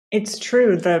It's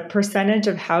true. The percentage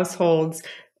of households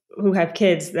who have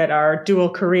kids that are dual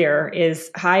career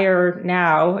is higher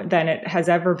now than it has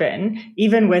ever been,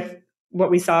 even with what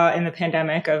we saw in the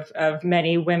pandemic of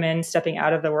many women stepping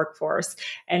out of the workforce.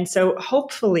 And so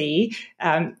hopefully,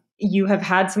 you have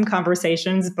had some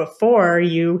conversations before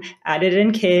you added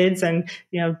in kids and,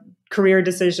 career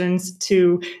decisions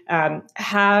to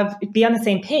be on the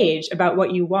same page about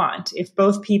what you want. If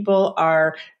both people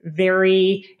are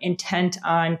very intent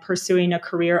on pursuing a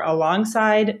career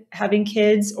alongside having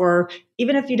kids, or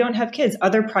even if you don't have kids,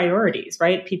 other priorities,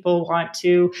 right? People want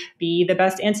to be the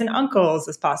best aunts and uncles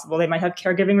as possible. They might have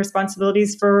caregiving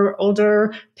responsibilities for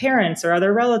older parents or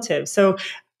other relatives. So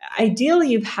ideally,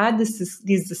 you've had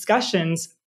these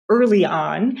discussions early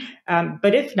on.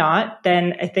 But if not,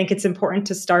 then I think it's important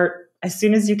to start as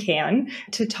soon as you can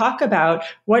to talk about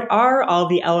what are all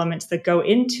the elements that go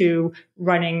into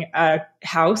running a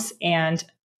house and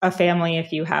a family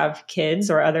if you have kids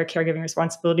or other caregiving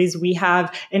responsibilities. We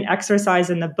have an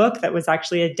exercise in the book that was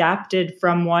actually adapted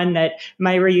from one that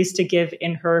Myra used to give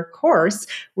in her course,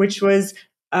 which was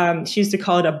she used to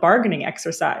call it a bargaining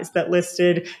exercise that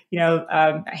listed,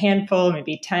 a handful,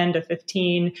 maybe 10 to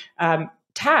 15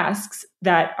 tasks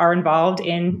that are involved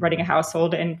in running a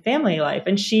household and family life.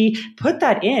 And she put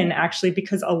that in actually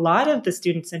because a lot of the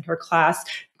students in her class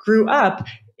grew up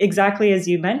exactly as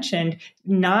you mentioned,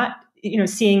 not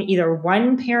seeing either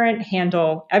one parent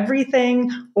handle everything,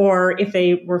 or if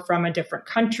they were from a different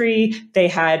country, they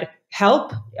had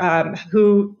help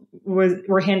who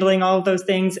were handling all of those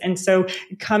things. And so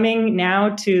coming now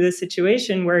to the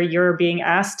situation where you're being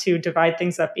asked to divide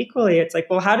things up equally, it's like,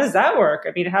 well, how does that work?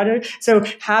 I mean, so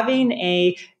having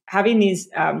these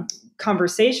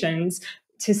conversations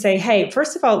to say, hey,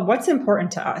 first of all, what's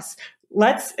important to us?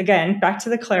 Let's, again, back to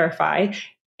the clarify.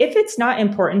 If it's not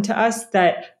important to us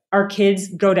that our kids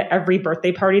go to every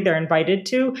birthday party they're invited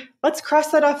to, let's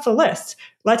cross that off the list.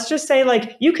 Let's just say,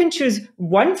 like, you can choose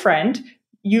one friend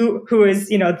who is,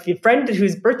 the friend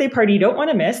whose birthday party you don't want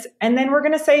to miss. And then we're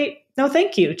going to say, no,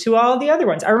 thank you to all the other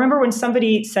ones. I remember when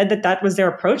somebody said that was their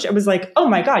approach, I was like, oh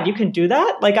my God, you can do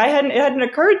that? Like it hadn't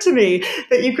occurred to me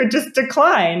that you could just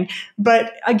decline.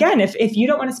 But again, if you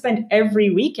don't want to spend every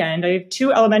weekend, I have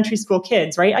 2 elementary school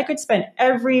kids, right? I could spend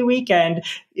every weekend,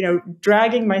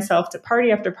 dragging myself to party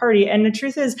after party. And the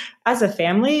truth is, as a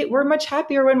family, we're much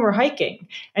happier when we're hiking.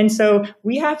 And so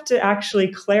we have to actually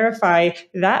clarify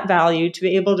that value to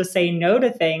be able to say no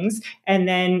to things and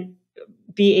then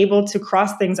be able to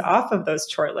cross things off of those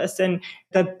chore lists. And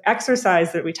the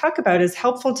exercise that we talk about is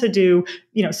helpful to do,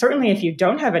 certainly if you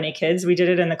don't have any kids. We did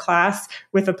it in the class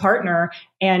with a partner.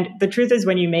 And the truth is,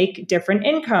 when you make different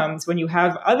incomes, when you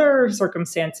have other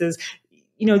circumstances,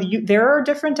 there are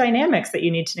different dynamics that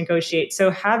you need to negotiate.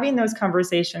 So having those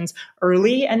conversations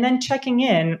early and then checking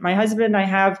in. My husband and I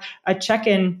have a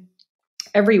check-in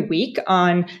every week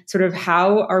on sort of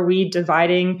how are we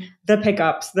dividing the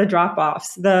pickups, the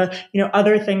drop-offs, the,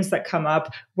 other things that come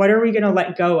up. What are we going to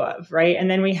let go of, right? And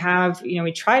then we have,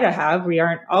 we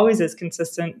aren't always as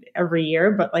consistent every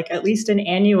year, but like at least an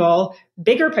annual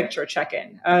bigger picture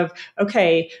check-in of,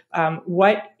 okay,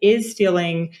 what is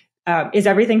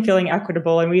everything feeling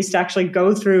equitable? And we used to actually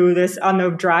go through this on the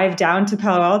drive down to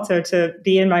Palo Alto to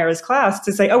be in Myra's class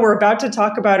to say, oh, we're about to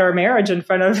talk about our marriage in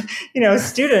front of,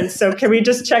 students. So can we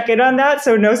just check in on that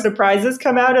so no surprises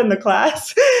come out in the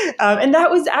class? And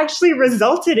that was actually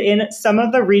resulted in some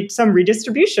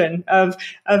redistribution of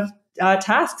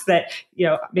tasks that,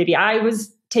 maybe I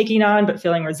was taking on, but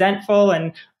feeling resentful.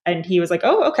 And he was like,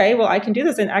 oh, okay, well, I can do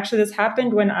this. And actually, this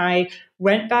happened when I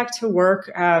went back to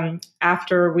work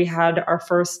after we had our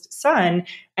first son,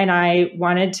 and I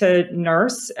wanted to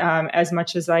nurse as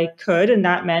much as I could. And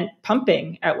that meant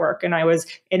pumping at work. And I was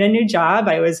in a new job.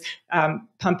 I was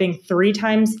pumping 3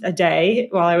 times a day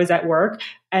while I was at work.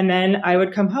 And then I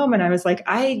would come home and I was like,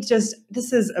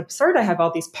 this is absurd. I have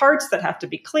all these parts that have to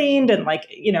be cleaned. And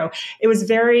it was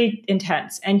very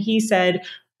intense. And he said,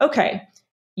 okay,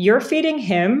 you're feeding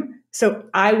him, so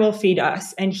I will feed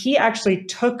us. And he actually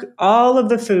took all of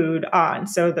the food on.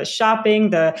 So the shopping,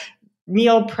 the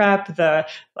meal prep, the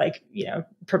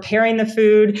preparing the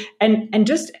food, and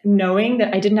just knowing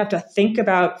that I didn't have to think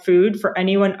about food for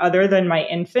anyone other than my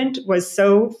infant was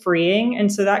so freeing.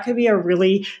 And so that could be a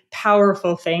really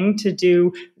powerful thing to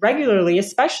do regularly,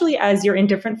 especially as you're in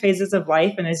different phases of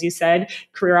life. And as you said,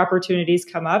 career opportunities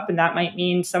come up, and that might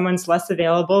mean someone's less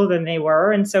available than they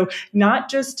were. And so not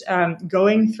just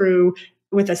going through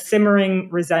with a simmering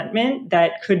resentment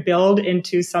that could build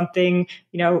into something,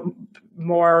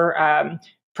 more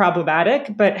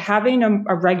problematic, but having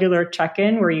a regular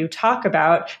check-in where you talk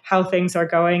about how things are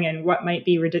going and what might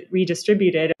be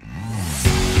redistributed.